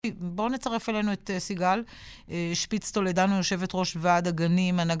בואו נצרף אלינו את סיגל שפיץ טולדנו, יושבת ראש ועד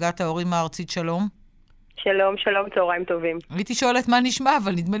הגנים, הנהגת ההורים הארצית. שלום. שלום, שלום, צהריים טובים. הייתי שואלת מה נשמע,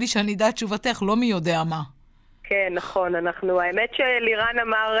 אבל נדמה לי שאני יודעת תשובתך, לא מי יודע מה. כן, נכון, האמת שלירן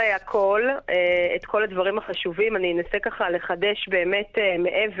אמר הכל, את כל הדברים החשובים, אני אנסה ככה לחדש באמת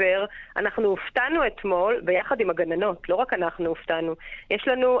מעבר. אנחנו הופתענו אתמול ביחד עם הגננות, לא רק אנחנו הופתענו. יש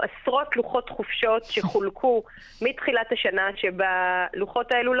לנו עשרות לוחות חופשות שחולקו מתחילת השנה,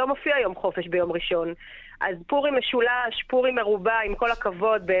 שבלוחות האלו לא מופיע יום חופש ביום ראשון. אז פורים משולש, פורים מרובע, עם כל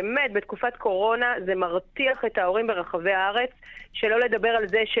הכבוד, באמת, בתקופת קורונה זה מרתיח את ההורים ברחבי הארץ, שלא לדבר על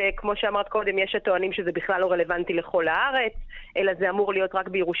זה שכמו שאמרת קודם, יש הטוענים שזה בכלל לא רלוונטי לכל הארץ, אלא זה אמור להיות רק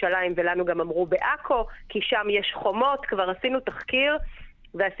בירושלים, ולנו גם אמרו בעכו, כי שם יש חומות, כבר עשינו תחקיר,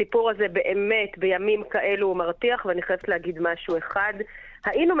 והסיפור הזה באמת בימים כאלו הוא מרתיח, ואני חייבת להגיד משהו אחד.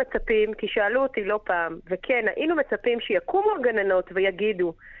 היינו מצפים, כי שאלו אותי לא פעם, וכן, היינו מצפים שיקומו הגננות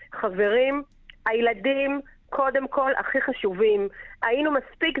ויגידו, חברים, הילדים קודם כל הכי חשובים, היינו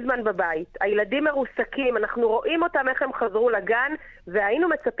מספיק זמן בבית, הילדים מרוסקים, אנחנו רואים אותם איך הם חזרו לגן, והיינו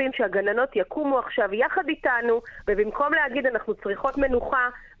מצפים שהגננות יקומו עכשיו יחד איתנו, ובמקום להגיד אנחנו צריכות מנוחה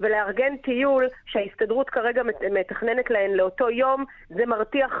ולארגן טיול שההסתדרות כרגע מתכננת להן לאותו יום, זה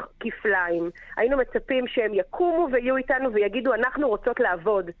מרתיח כפליים. היינו מצפים שהם יקומו ויהיו איתנו ויגידו אנחנו רוצות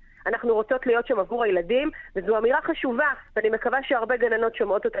לעבוד, אנחנו רוצות להיות שם עבור הילדים, וזו אמירה חשובה, ואני מקווה שהרבה גננות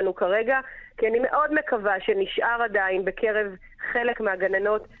שומעות אותנו כרגע, כי אני מאוד מקווה שנשאר עדיין בקרב חלק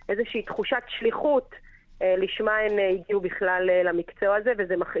מהגננות איזושהי תחושת שליחות, לשמה הן הגיעו בכלל למקצוע הזה,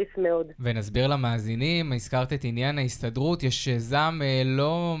 וזה מכעיס מאוד. ונסביר למאזינים, הזכרת את עניין ההסתדרות, יש זעם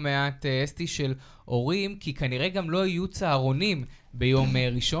לא מעט אסתי של הורים, כי כנראה גם לא יהיו צהרונים ביום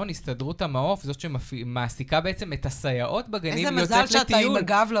ראשון. הסתדרות המעוף, זאת שמעסיקה בעצם את הסייעות בגנים, יוצאת לטיול. איזה מזל שאתה עם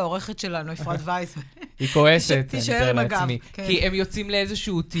הגב לעורכת שלנו, אפרת וייס. היא כועסת, אני תישאר עם הגב. כי הם יוצאים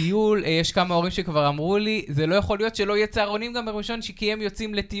לאיזשהו טיול, יש כמה הורים שכבר אמרו לי, זה לא יכול להיות שלא יהיה צהרונים גם בראשון, כי הם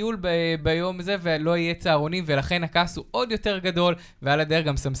יוצאים לטיול ביום הזה ולא יהיה צהרונים, ולכן הכעס הוא עוד יותר גדול, ועל הדרך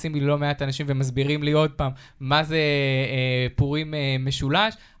גם סמסים לי לא מעט אנשים ומסבירים לי עוד פעם מה זה פורים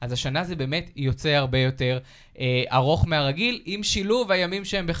משולש. אז השנה זה באמת יוצא הרבה יותר ארוך מהרגיל, עם שילוב הימים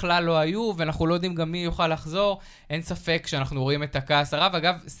שהם בכלל לא היו, ואנחנו לא יודעים גם מי יוכל לחזור. אין ספק שאנחנו רואים את הכעס הרב.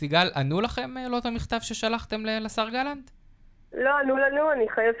 אגב, סיגל, ענו לכם לא את המכתב ששלחתם לשר גלנט? לא ענו לנו, אני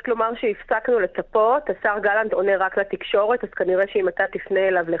חייבת לומר שהפסקנו לצפות. השר גלנט עונה רק לתקשורת, אז כנראה שאם אתה תפנה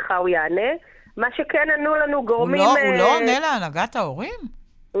אליו לך הוא יענה. מה שכן ענו לנו גורמים... הוא לא עונה להנהגת ההורים?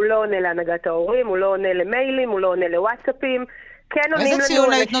 הוא לא עונה להנהגת ההורים, הוא לא עונה למיילים, הוא לא עונה לוואטסאפים. איזה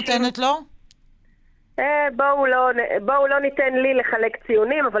ציון היית נותנת לו? בואו לא ניתן לי לחלק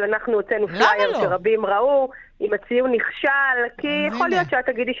ציונים, אבל אנחנו הוצאנו פלייר שרבים ראו, אם הציון נכשל, כי יכול להיות שאת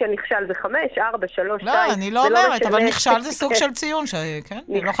תגידי שנכשל זה 5, 4, 3, 2. לא, אני לא אומרת, אבל נכשל זה סוג של ציון, כן?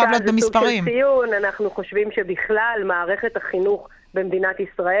 לא חייב להיות במספרים. נכשל זה סוג של ציון, אנחנו חושבים שבכלל מערכת החינוך במדינת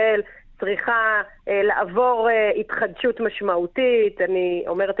ישראל צריכה לעבור התחדשות משמעותית. אני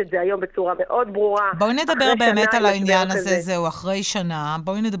אומרת את זה היום בצורה מאוד ברורה. בואי נדבר באמת על העניין הזה, זהו, אחרי שנה.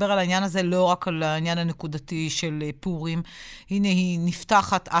 בואי נדבר על העניין הזה, לא רק על העניין הנקודתי של פורים. הנה היא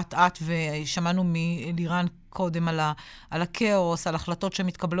נפתחת עט, ושמענו מלירן קודם על הכאוס, על החלטות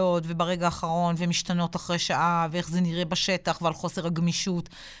שמתקבלות, וברגע האחרון, ומשתנות אחרי שעה, ואיך זה נראה בשטח, ועל חוסר הגמישות.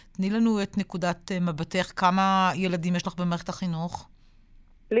 תני לנו את נקודת מבטך, כמה ילדים יש לך במערכת החינוך?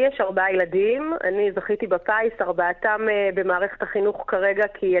 לי יש 4 ילדים, אני זכיתי בפיס, 4 במערכת החינוך כרגע,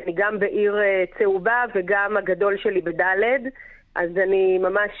 כי אני גם בעיר צהובה וגם הגדול שלי בדלת, אז אני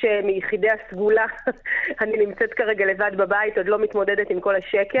ממש מיחידי הסגולה, אני נמצאת כרגע לבד בבית, עוד לא מתמודדת עם כל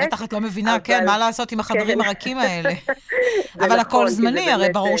השקט. בטח את לא מבינה, כן, מה לעשות עם החדרים הרכים האלה. אבל הכל זמני, הרי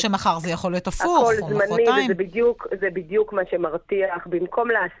ברור שמחר זה יכול להיות הפוך. הכל זמני, וזה בדיוק מה שמרתיח. במקום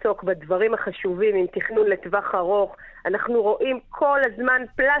לעסוק בדברים החשובים עם תכנון לטווח ארוך, אנחנו רואים כל הזמן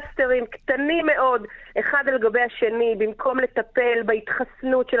פלסטרים קטנים מאוד, אחד על גבי השני, במקום לטפל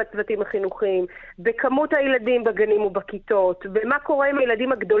בהתחסנות של הצוותים החינוכיים, בכמות הילדים בגנים ובכיתות, ומה קורה עם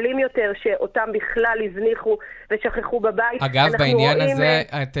הילדים הגדולים יותר, שאותם בכלל הזניחו ושכחו בבית. אגב, בעניין הזה,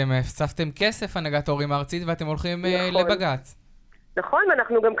 אתם הפספתם כסף, הנהגת ההורים הארצית, ואתם הולכים לבג"ץ. נכון,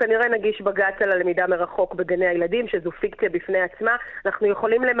 ואנחנו גם כנראה נגיש בג"ץ על הלמידה מרחוק בגני הילדים, שזו פיקציה בפני עצמה. אנחנו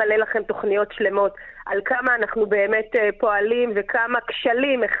יכולים למלא לכם תוכניות שלמות על כמה אנחנו באמת פועלים וכמה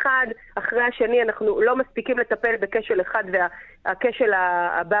כשלים אחד אחרי השני. אנחנו לא מספיקים לטפל בכשל אחד והכשל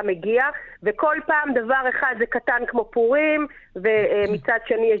הבא מגיע, וכל פעם דבר אחד זה קטן כמו פורים, ומצד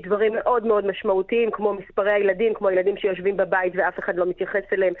שני יש דברים מאוד מאוד משמעותיים, כמו מספרי הילדים, כמו הילדים שיושבים בבית ואף אחד לא מתייחס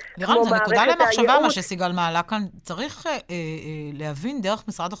אליהם. לירן, זה נקודה למחשבה מה שסיגל מעלה כאן. צריך להבין דרך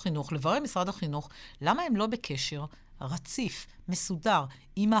משרד החינוך, לברר משרד החינוך, למה הם לא בקשר רציף, מסודר,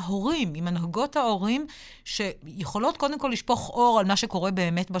 עם ההורים, עם הנהגות ההורים, שיכולות קודם כל לשפוך אור על מה שקורה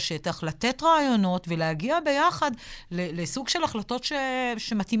באמת בשטח, לתת רעיונות ולהגיע ביחד לסוג של החלטות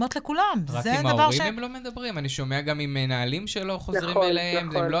שמתאימות לכולם. רק עם ההורים הם לא מדברים, אני שומע גם עם מנהלים שלא חוזרים אליהם,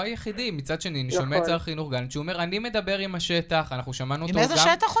 הם לא היחידים. מצד שני, אני שומע את שר החינוך גלנט, שהוא אומר, אני מדבר עם השטח, אנחנו שמענו אותו גם... עם איזה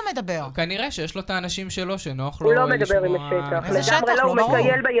שטח הוא מדבר? כנראה שיש לו את האנשים שלו שנוח לו לשמוע... הוא לא מדבר עם השטח. איזה שטח? הוא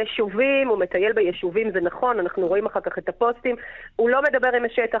מטייל ביישובים, הוא מטייל ביישובים, זה נכון, אנחנו רואים אחר כך את הפוסטים. הוא לא מדבר עם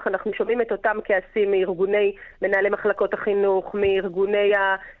השטח, אנחנו שומעים את אותם כעסים מארגוני מנהלי מחלקות החינוך, מארגוני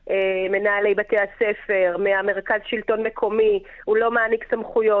מנהלי בתי הספר, מהמרכז שלטון מקומי, הוא לא מעניק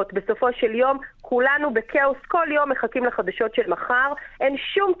סמכויות. בסופו של יום, כולנו בקאוס, כל יום מחכים לחדשות של מחר, אין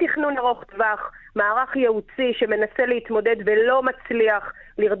שום תכנון ארוך טווח, מערך ייעוצי שמנסה להתמודד ולא מצליח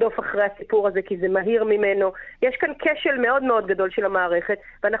לרדוף אחרי הסיפור הזה, כי זה מהיר ממנו. יש כאן כשל מאוד מאוד גדול של המערכת,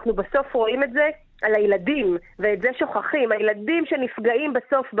 ואנחנו בסוף רואים את זה על הילדים, ואת זה שוכחים, הילדים שנפגעים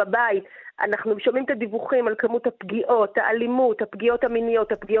בסוף בבית. אנחנו שומעים את הדיווחים על כמות הפגיעות, האלימות, הפגיעות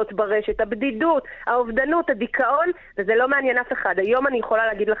המיניות, הפגיעות ברשת, הבדידות, האובדנות, הדיכאון, וזה לא מעניין אף אחד. היום אני יכולה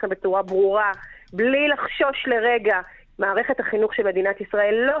להגיד לכם בצורה ברורה, בלי לחשוש לרגע, מערכת החינוך של מדינת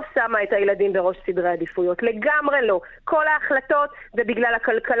ישראל לא שמה את הילדים בראש סדרי עדיפויות, לגמרי לא. כל ההחלטות זה בגלל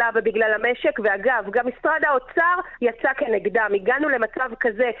הכלכלה ובגלל המשק, ואגב, גם משרד האוצר יצא כנגדם. הגענו למצב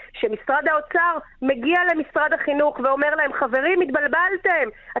כזה שמשרד האוצר מגיע למשרד החינוך ואומר להם, חברים, התבלבלתם,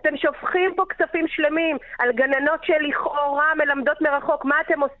 אתם שופכים פה כספים שלמים על גננות שלכאורה מלמדות מרחוק, מה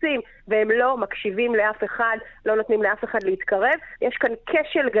אתם עושים? והם לא מקשיבים לאף אחד, לא נותנים לאף אחד להתקרב. יש כאן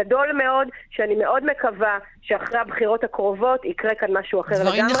כשל גדול מאוד, שאני מאוד מקווה שאחרי הבחירות הקרובות יקרה כאן משהו אחר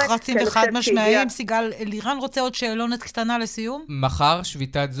לגמרי. דברים נחרצים וחד משמעיים. סיגל, לירן רוצה עוד שאלונת קטנה לסיום? מחר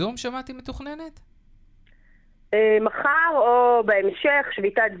שביתת זום, שמעתי, מתוכננת? מחר או בהמשך,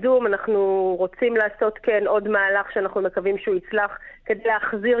 שביתת זום, אנחנו רוצים לעשות כן עוד מהלך שאנחנו מקווים שהוא יצלח, כדי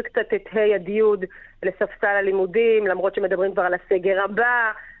להחזיר קצת את ה'-י' לספסל הלימודים, למרות שמדברים כבר על הסגר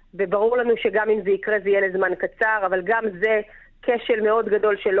הבא, וברור לנו שגם אם זה יקרה זה יהיה לזמן קצר, אבל גם זה כשל מאוד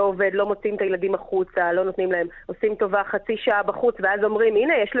גדול שלא עובד, לא מוצאים את הילדים החוצה, לא נותנים להם, עושים טובה חצי שעה בחוץ, ואז אומרים,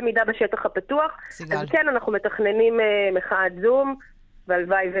 הנה, יש למידה בשטח הפתוח. סיגל. אז כן, אנחנו מתכננים מחאת זום,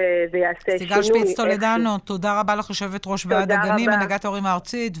 והלוואי וזה יעשה שינוי. סיגל שפיץ טולדנו, תודה רבה לך, יושבת ראש ועד הגנים, הנהגת ההורים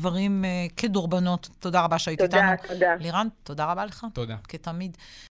הארצית, דברים כדורבנות. תודה רבה שהיית איתנו. תודה. לירן, תודה רבה לך. תודה. כתמיד.